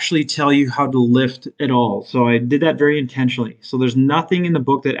it actually tell you how to lift at all. So I did that very intentionally. So there's nothing in the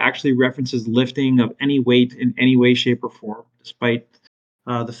book that actually references lifting of any weight in any way, shape, or form, despite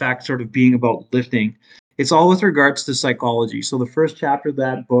the fact sort of being about lifting. It's all with regards to psychology. So the first chapter of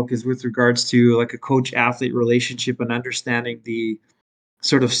that book is with regards to like a coach-athlete relationship and understanding the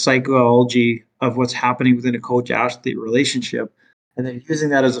sort of psychology of what's happening within a coach-athlete relationship, and then using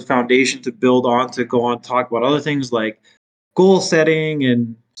that as a foundation to build on to go on to talk about other things like goal setting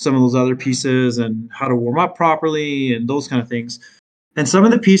and some of those other pieces and how to warm up properly and those kind of things. And some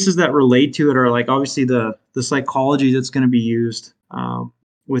of the pieces that relate to it are like obviously the psychology that's going to be used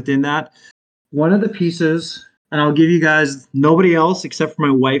within that. One of the pieces, and I'll give you guys, nobody else except for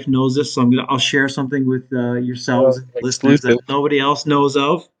my wife knows this, so I'll share something with yourselves and listeners that Exclusive. nobody else knows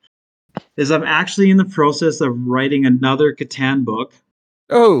of. Is I'm actually in the process of writing another Catan book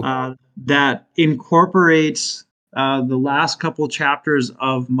Oh, that incorporates the last couple chapters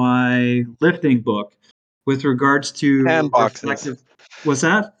of my lifting book with regards to Catan boxes. reflective. What's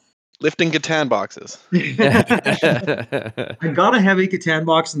that? Lifting Catan boxes. I got a heavy Catan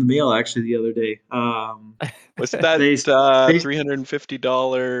box in the mail actually the other day. Was that They-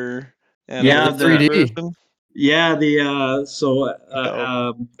 $350 Yeah, the 3D. version? Yeah,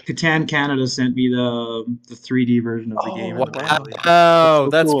 Catan Canada sent me the 3D version of the game. Oh, in the wow. mail, yeah. Wow, so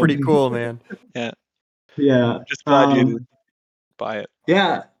that's cool. pretty cool, man. Yeah. Yeah. I'm just glad you didn't buy it.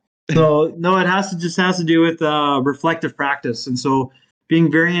 Yeah. So no, it has to do with reflective practice, and so being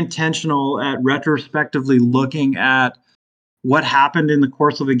very intentional at retrospectively looking at what happened in the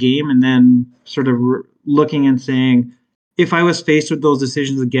course of a game, and then sort of looking and saying, if I was faced with those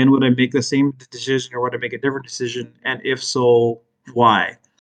decisions again, would I make the same decision or would I make a different decision? And if so, why?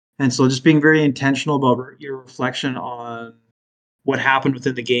 And so just being very intentional about your reflection on what happened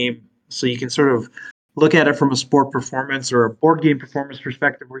within the game so you can sort of look at it from a sport performance or a board game performance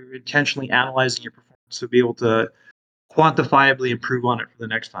perspective where you're intentionally analyzing your performance to be able to quantifiably improve on it for the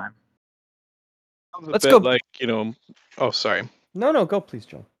next time. Let's bit go. like, oh, sorry. No, go please,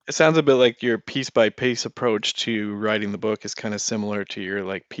 Joe. It sounds a bit like your piece by piece approach to writing the book is kind of similar to your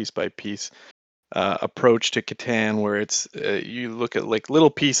like piece by piece approach to Catan, where it's you look at like little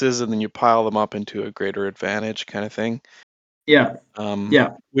pieces and then you pile them up into a greater advantage kind of thing. Yeah.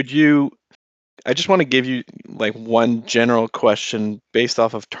 Yeah. Would you? I just want to give you like one general question based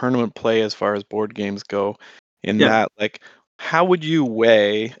off of tournament play as far as board games go. In Yeah. that, like, how would you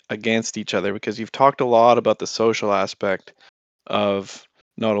weigh against each other? Because you've talked a lot about the social aspect of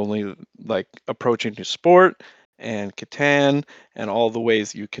not only like approaching to sport and Catan and all the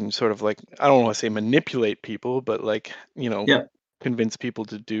ways you can sort of like, I don't want to say manipulate people, but like, Yeah. convince people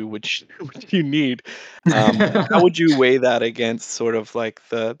to do what you need. How would you weigh that against sort of like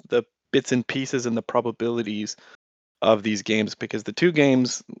the bits and pieces and the probabilities of these games? Because the two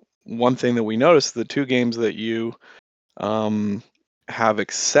games, one thing that we noticed, the two games that you have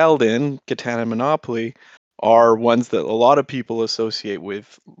excelled in, Catan and Monopoly, are ones that a lot of people associate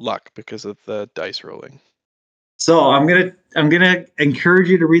with luck because of the dice rolling. So I'm gonna encourage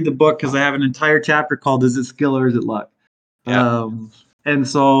you to read the book because I have an entire chapter called "Is it skill or is it luck?" Yeah. And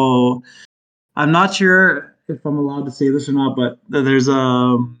so I'm not sure if I'm allowed to say this or not, but there's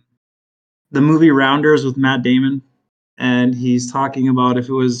the movie Rounders with Matt Damon, and he's talking about if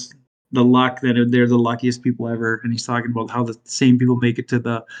it was the luck, then they're the luckiest people ever, and he's talking about how the same people make it to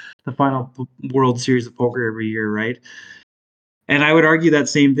the final World Series of Poker every year, right? And I would argue that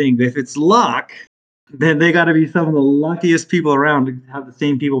same thing. If it's luck, then they got to be some of the luckiest people around to have the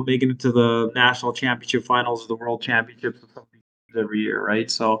same people making it to the national championship finals or the world championships or something every year,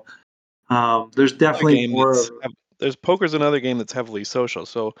 right? So there's definitely more. There's poker's another game that's heavily social.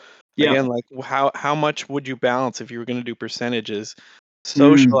 So again, like how much would you balance if you were going to do percentages,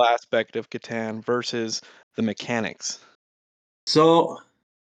 social aspect of Catan versus the mechanics? So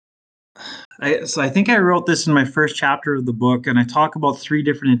So I think I wrote this in my first chapter of the book, and I talk about three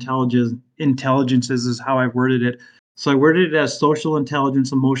different intelligences is how I worded it. So I worded it as social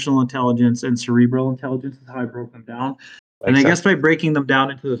intelligence, emotional intelligence, and cerebral intelligence is how I broke them down. And I guess by breaking them down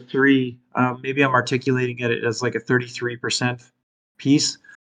into the three, maybe I'm articulating it as like a 33% piece,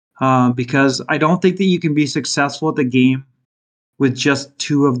 because I don't think that you can be successful at the game with just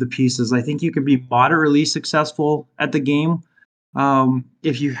two of the pieces. I think you can be moderately successful at the game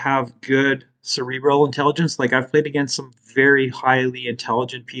if you have good cerebral intelligence. Like I've played against some very highly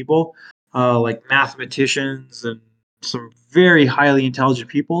intelligent people, like mathematicians and some very highly intelligent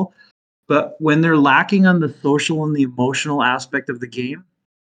people. But when they're lacking on the social and the emotional aspect of the game,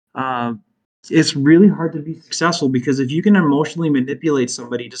 um, it's really hard to be successful because if you can emotionally manipulate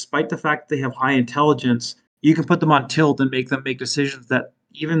somebody, despite the fact that they have high intelligence, you can put them on tilt and make them make decisions that,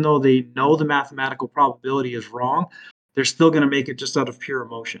 even though they know the mathematical probability is wrong, they're still going to make it just out of pure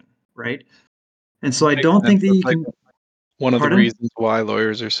emotion, right? And so I Makes don't sense. think that That's you like can. one of the Pardon? reasons why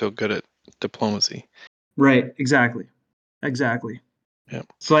lawyers are so good at diplomacy. Right, exactly. Yeah.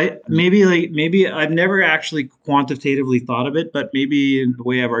 So maybe I've never actually quantitatively thought of it, but maybe in the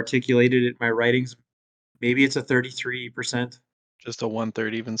way I've articulated it in my writings, maybe it's a 33%. Just a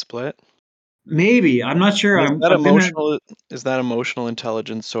 1/3 even split. Maybe. I'm not sure. And I'm gonna. is that emotional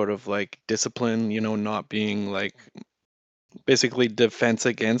intelligence sort of like discipline, not being like basically defense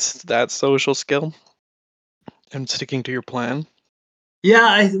against that social skill and sticking to your plan?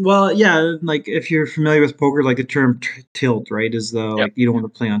 Yeah, well, yeah, like if you're familiar with poker, like the term tilt, right, is the Yep. like you don't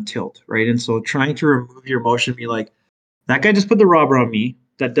want to play on tilt, right? And so trying to remove your emotion, be like, that guy just put the robber on me.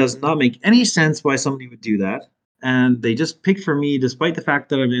 That does not make any sense why somebody would do that. And they just picked for me, despite the fact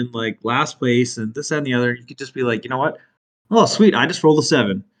that I'm in like last place and this that, and the other. You could just be like, you know what? Oh, sweet, I just rolled a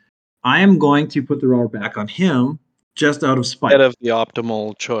 7. I am going to put the robber back on him just out of Instead spite. of the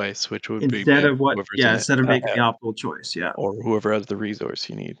optimal choice, which would be whoever's in it Instead of making the ahead optimal choice. Yeah. or whoever has the resoice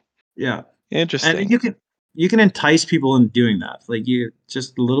you need. Yeah. And Interesting. you can entice people into doing that. Like you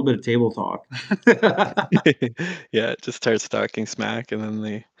just a little bit of table talk. Yeah, just start talking smack and then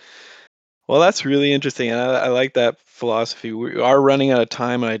they. Well, that's really interesting, and I like that philosophy. We are running out of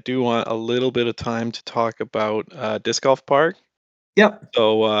time, and I do want a little bit of time to talk about Disc Golf Park. Yep.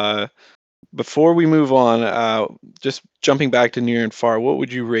 So before we move on, just jumping back to near and far, what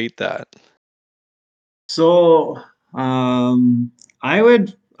would you rate that? So I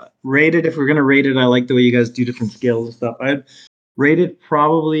would rate it, if we're gonna rate it. I like the way you guys do different scales and stuff. I'd rate it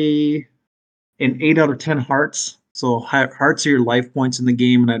probably an 8 out of 10 hearts. So hearts are your life points in the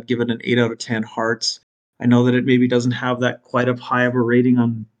game, and I'd give it an 8 out of 10 hearts. I know that it maybe doesn't have that quite of high of a rating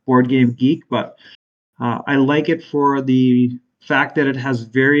on Board Game Geek, but I like it for the fact that it has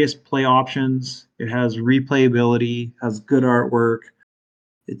various play options. It has replayability, has good artwork.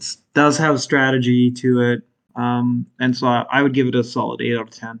 It does have strategy to it, and so I would give it a solid 8 out of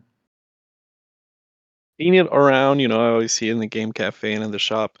 10. Seen it around, I always see it in the game cafe and in the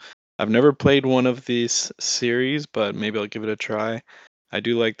shop. I've never played one of these series, but maybe I'll give it a try. I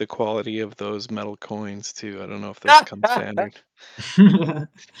do like the quality of those metal coins too. I don't know if those come standard.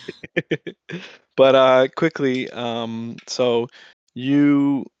 But quickly, so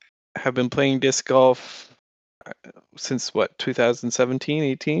you have been playing disc golf since what, 2017,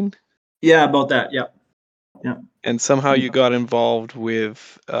 18? Yeah, about that. Yeah, yeah. And somehow you got involved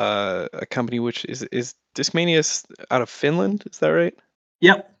with a company which is Discmania out of Finland, is that right?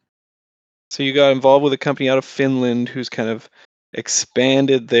 Yep. So you got involved with a company out of Finland who's kind of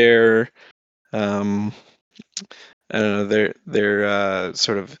expanded their um, I don't know, their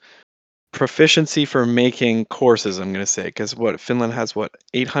sort of proficiency for making courses, I'm going to say, because Finland has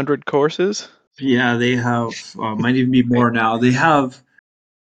 800 courses? Yeah, they have might even be Right. more now. They have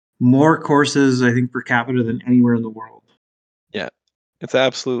more courses, I think, per capita than anywhere in the world. Yeah. It's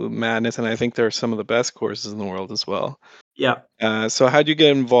absolute madness, and I think there are some of the best courses in the world as well. Yeah. So how'd you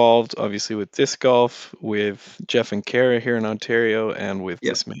get involved, obviously, with disc golf, with Jeff and Kara here in Ontario, and with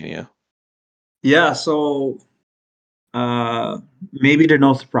Yeah. Discmania? Yeah. So maybe to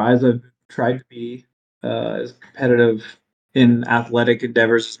no surprise, I've tried to be as competitive in athletic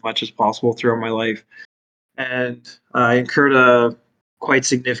endeavors as much as possible throughout my life. And I incurred a quite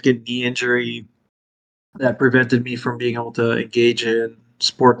significant knee injury that prevented me from being able to engage in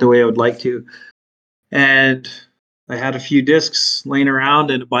sport the way I would like to. And I had a few discs laying around,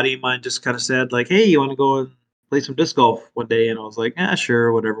 and a buddy of mine just kind of said, like, "Hey, you want to go and play some disc golf one day?" And I was like, "Yeah,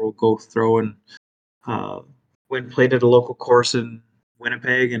 sure, whatever. We'll go throw." And uh, went and played at a local course in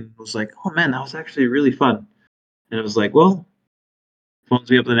Winnipeg, and was like, "Oh man, that was actually really fun." And it was like, "Well,"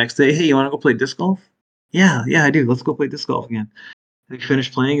 phones me up the next day, "Hey, you want to go play disc golf?" "Yeah, yeah, I do. Let's go play disc golf again." we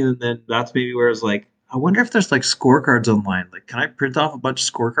finished playing, and then that's maybe where I was like, I wonder if there's like scorecards online. Like, can I print off a bunch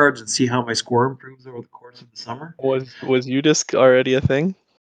of scorecards and see how my score improves over the course of the summer? Was UDisc already a thing?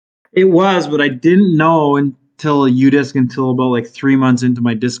 It was, but I didn't know until UDisc until about like 3 months into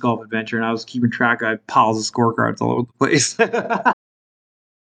my disc golf adventure, and I was keeping track. I had piles of scorecards all over the place.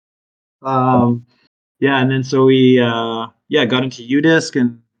 um, yeah, and then so we got into UDisc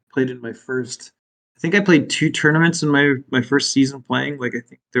and played in my first. I think I played 2 tournaments in my first season playing. Like, I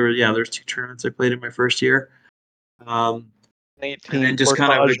think there's 2 tournaments I played in my first year. And 18 then just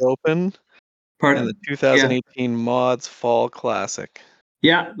kind of Portage Open and the pardon, yeah, 2018 Mods Fall Classic.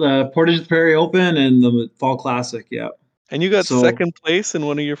 yeah, the Portage Prairie Open and the Fall Classic. Yeah, And you got so second place in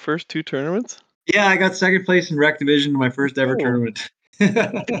one of your first 2 tournaments? yeah, I got second place in rec division in my first ever Oh, tournament.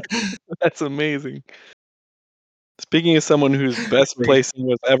 that's amazing. Speaking of someone whose best Like, placing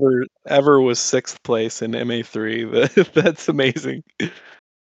was ever was 6th place in MA3, that's amazing.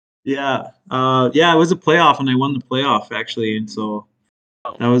 yeah, it was a playoff, and I won the playoff actually, and so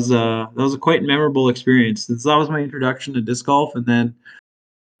Oh, that was a quite memorable experience. That was my introduction to disc golf, and then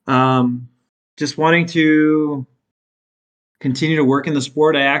um, just wanting to continue to work in the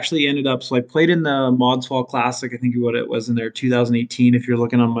sport. I actually ended up, so I played in the Mods Fall Classic. I think what it was in there 2018. If you're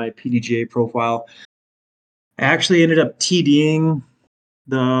looking on my PDGA profile, I actually ended up TDing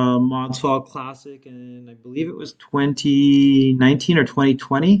the Mods Fall Classic, and I believe it was 2019 or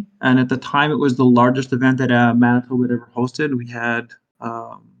 2020. And at the time, it was the largest event that Manitoba had ever hosted.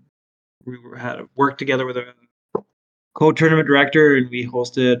 Um, had worked together with a co-tournament director, and we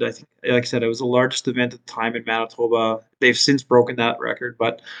hosted. I think, like I said, it was the largest event at the time in Manitoba. They've since broken that record,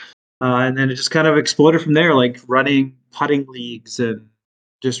 but and then it just kind of exploded from there, like running putting leagues and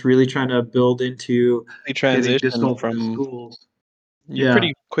just really trying to build into you getting disc transitioned golf into from schools. you Yeah.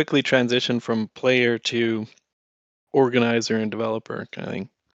 pretty quickly transitioned from player to organizer and developer kind of thing.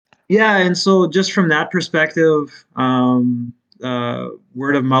 Yeah, and so just from that perspective,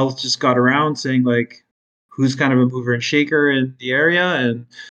 word of mouth just got around saying like, who's kind of a mover and shaker in the area, and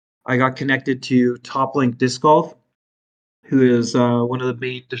I got connected to Top Link Disc Golf, who is one of the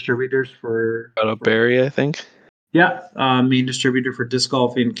main distributors Out of Barrie, I think. main distributor for disc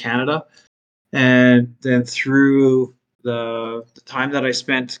golf in Canada. And then through the time that I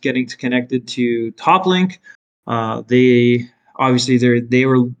spent getting connected to TopLink, they obviously they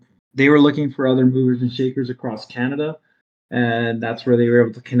were looking for other movers and shakers across Canada, and that's where they were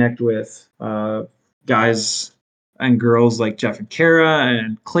able to connect with guys and girls like Jeff and Kara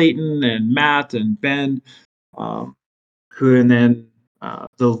and Clayton and Matt and Ben, um, who and then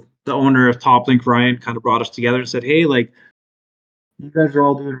the owner of TopLink, Ryan, kind of brought us together and said, "Hey, like, you guys are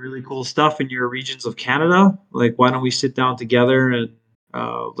all doing really cool stuff in your regions of Canada. Like, why don't we sit down together and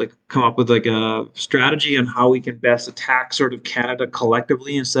like come up with like a strategy on how we can best attack sort of Canada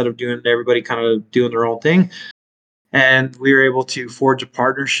collectively instead of doing everybody kind of doing their own thing." And we were able to forge a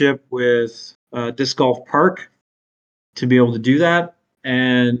partnership with Disc Golf Park to be able to do that,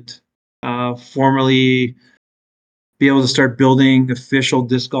 and formally be able to start building official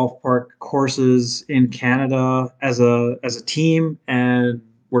disc golf park courses in Canada as a team, and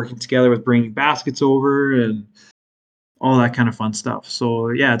working together with bringing baskets over and all that kind of fun stuff. So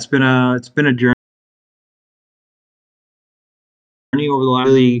yeah, it's been a journey over the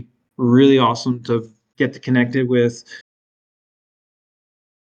last really awesome to get connected with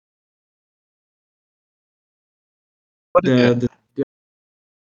What is it?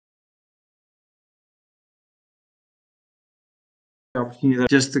 the opportunity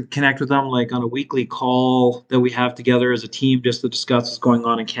just to connect with them like on a weekly call that we have together as a team just to discuss what's going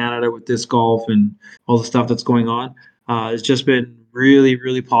on in Canada with disc golf and all the stuff that's going on. It's just been really,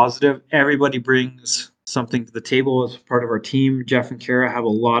 really positive. Everybody brings something to the table as part of our team. Jeff and Kara have a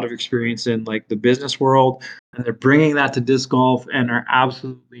lot of experience in like the business world, and they're bringing that to disc golf and are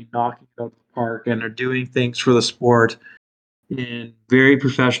absolutely knocking it out of the park, and are doing things for the sport in very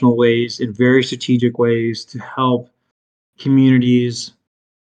professional ways, in very strategic ways to help communities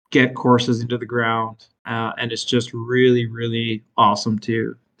get courses into the ground, and it's just really, really awesome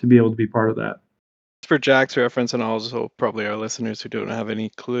to be able to be part of that. For Jack's reference, and also probably our listeners who don't have any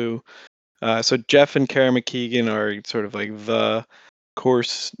clue. So Jeff and Kara McKeegan are sort of like the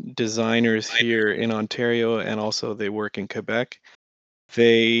course designers here in Ontario, and also they work in Quebec.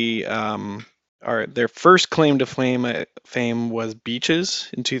 They are their first claim to fame was Beaches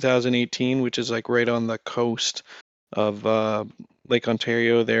in 2018, which is like right on the coast of Lake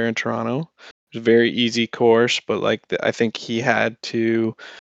Ontario there in Toronto. It was a very easy course, but like I think he had to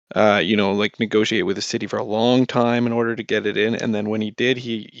like negotiate with the city for a long time in order to get it in. And then when he did,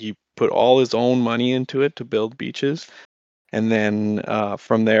 he put all his own money into it to build Beaches. And then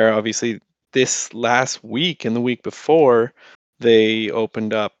from there, obviously, this last week and the week before, they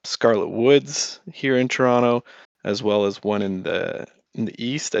opened up Scarlet Woods here in Toronto, as well as one in the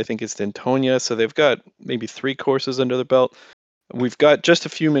east. I think it's Dentonia. So they've got maybe 3 courses under the belt. We've got just a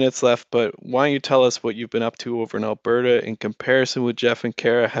few minutes left, but why don't you tell us what you've been up to over in Alberta in comparison with Jeff and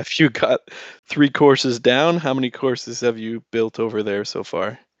Kara? Have you got 3 courses down? How many courses have you built over there so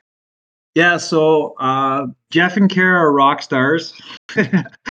far? Yeah, so Jeff and Kara are rock stars.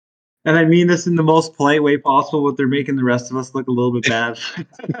 And I mean this in the most polite way possible, but they're making the rest of us look a little bit bad.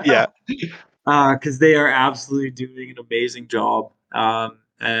 Yeah. Because they are absolutely doing an amazing job.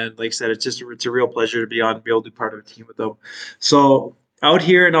 And like I said, it's a real pleasure to be on, be able to be part of a team with them. So out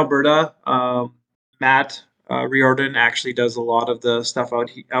here in Alberta, Matt Riordan actually does a lot of the stuff out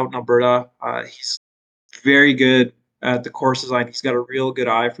in Alberta. He's very good at the course design. He's got a real good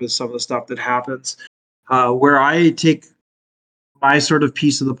eye for some of the stuff that happens. Where I take my sort of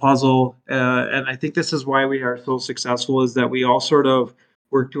piece of the puzzle, and I think this is why we are so successful, is that we all sort of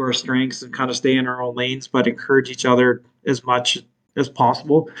work to our strengths and kind of stay in our own lanes, but encourage each other as much as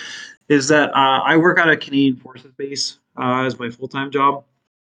possible. Is that I work on a Canadian Forces base as my full-time job,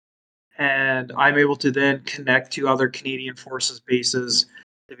 and I'm able to then connect to other Canadian Forces bases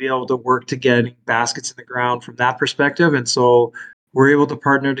to be able to work to getting baskets in the ground from that perspective. And so we're able to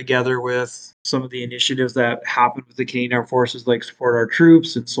partner together with some of the initiatives that happen with the Canadian Armed Forces, like Support Our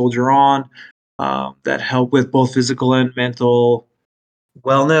Troops and Soldier On, that help with both physical and mental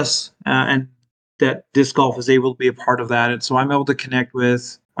wellness, and that disc golf is able to be a part of that. And so I'm able to connect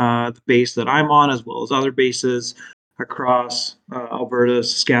with the base that I'm on, as well as other bases across Alberta,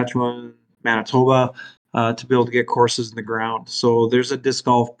 Saskatchewan, Manitoba, to be able to get courses in the ground. So there's a disc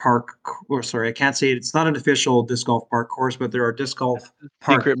golf park, or sorry, I can't say it. It's not an official disc golf park course, but there are disc golf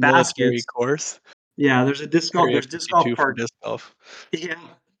park Secret military baskets. course. Yeah, there's a disc golf. Area There's disc golf 52 for park. disc golf. Yeah,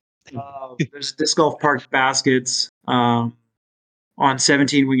 there's disc golf park baskets on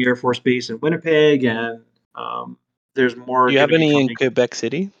 17 Wing Air Force Base in Winnipeg, and there's more Do you going have to be any in coming. Quebec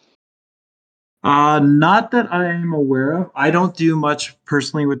City? Not that I'm aware of. I don't do much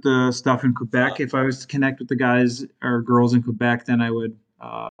personally with the stuff in Quebec. If I was to connect with the guys or girls in Quebec, then I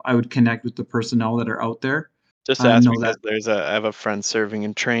would connect with the personnel that are out there. Just I ask know that. because I have a friend serving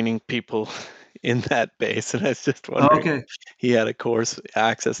and training people in that base, and I was just Oh, wondering okay. if he had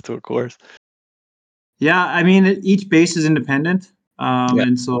access to a course. Yeah, I mean, each base is independent, Yeah.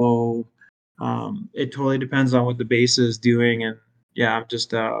 and so it totally depends on what the base is doing. And yeah,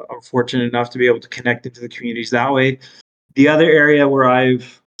 I'm fortunate enough to be able to connect into the communities that way. The other area where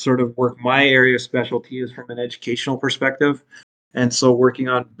I've sort of worked my area of specialty is from an educational perspective, and so working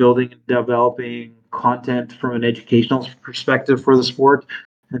on building and developing content from an educational perspective for the sport,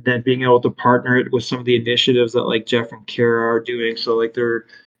 and then being able to partner it with some of the initiatives that like Jeff and Kara are doing. So like they're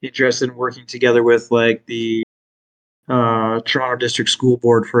interested in working together with like the Toronto District School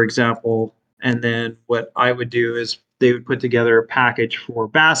Board, for example. And then what I would do is they would put together a package for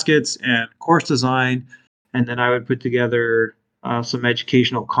baskets and course design, and then I would put together some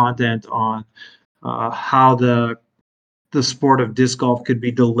educational content on how the sport of disc golf could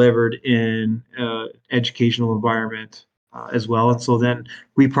be delivered in educational environment as well. And so then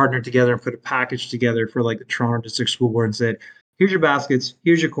we partnered together and put a package together for like the Toronto District School Board and said, here's your baskets,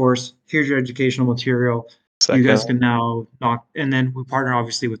 here's your course, here's your educational material. You Second. guys can now knock, and then we partner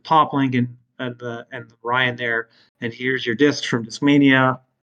obviously with TopLink and Ryan there. And here's your discs from Discmania.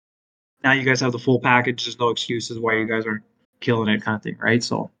 Now you guys have the full package. There's no excuses why you guys aren't killing it, kind of thing, right?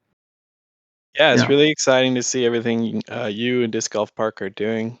 So Yeah, it's yeah. really exciting to see everything you and Disc Golf Park are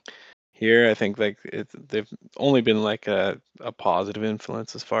doing here. I think they've only been like a positive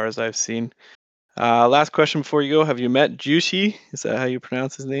influence as far as I've seen. Last question before you go: have you met Juicy? Is that how you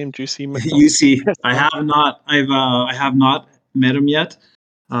pronounce his name, Juicy McDonald? You see, I have not. I have not met him yet.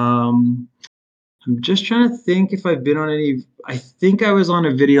 I'm just trying to think if I've been on any. I think I was on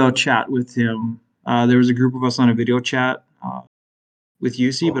a video chat with him. There was a group of us on a video chat with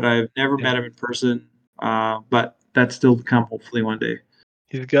UC, but I've never Yeah. met him in person. But that's still to come, hopefully one day.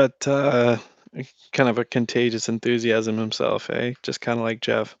 He's got kind of a contagious enthusiasm himself, eh? Just kind of like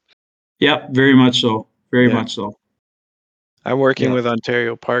Jeff. Yeah, very much so. Very Yeah. much so. I'm working Yeah. with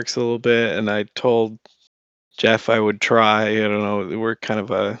Ontario Parks a little bit, and I told Jeff I would try. I don't know. We're kind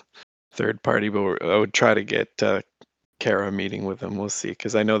of a third party, but I would try to get Kara meeting with them. We'll see,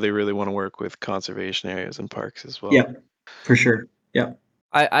 because I know they really want to work with conservation areas and parks as well. Yeah, for sure. Yeah.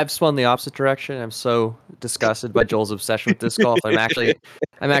 I've swung the opposite direction. I'm so disgusted by Joel's obsession with disc golf. I'm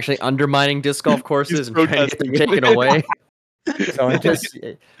actually undermining disc golf courses and trying to get them protesting. taken away. So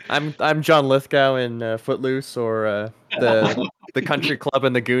I'm John Lithgow in Footloose or the Country Club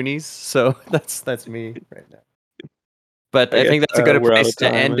in the Goonies. So that's me right now. But I I guess think that's a good we're out place of to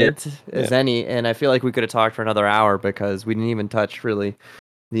time. end it as any. And I feel like we could have talked for another hour because we didn't even touch really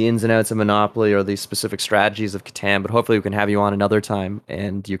the ins and outs of Monopoly or the specific strategies of Catan. But hopefully we can have you on another time,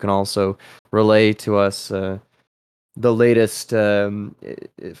 and you can also relay to us the latest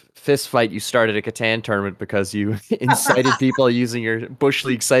fist fight you started at Catan tournament because you incited people using your Bush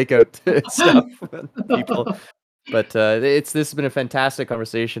League Psycho stuff. People. But this has been a fantastic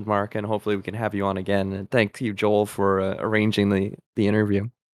conversation, Mark, and hopefully we can have you on again. And thank you, Joel, for arranging the interview.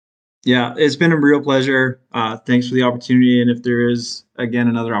 Yeah, it's been a real pleasure. Thanks for the opportunity. And if there is, again,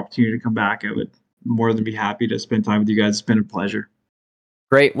 another opportunity to come back, I would more than be happy to spend time with you guys. It's been a pleasure.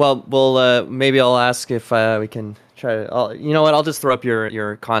 Great. Well, we'll maybe I'll ask if we can try to. You know what? I'll just throw up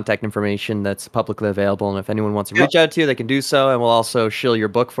your contact information that's publicly available, and if anyone wants to reach out to you, they can do so. And we'll also shill your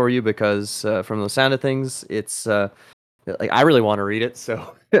book for you because from the sound of things, it's like I really want to read it.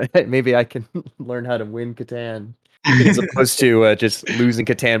 So maybe I can learn how to win Catan as opposed to just losing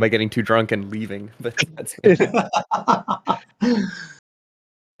Catan by getting too drunk and leaving. But that's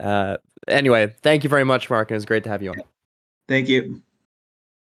anyway. Thank you very much, Mark. It was great to have you on. Thank you.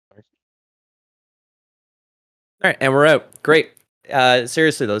 All right, and we're out. Great.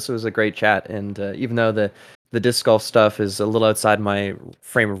 Seriously though, this was a great chat, and even though the disc golf stuff is a little outside my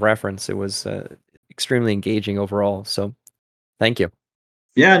frame of reference, it was extremely engaging overall. So, thank you.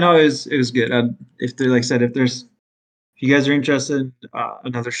 Yeah, no, it was good. If there, like I said, if you guys are interested in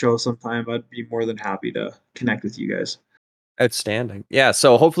another show sometime, I'd be more than happy to connect with you guys. Outstanding. Yeah.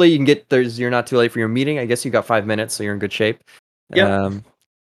 So hopefully you can get there's. You're not too late for your meeting. I guess you got 5 minutes, so you're in good shape. Yep.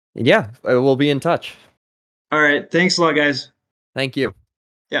 Yeah, we'll be in touch. All right. Thanks a lot, guys. Thank you.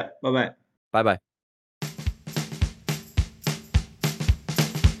 Yeah. Bye bye. Bye bye.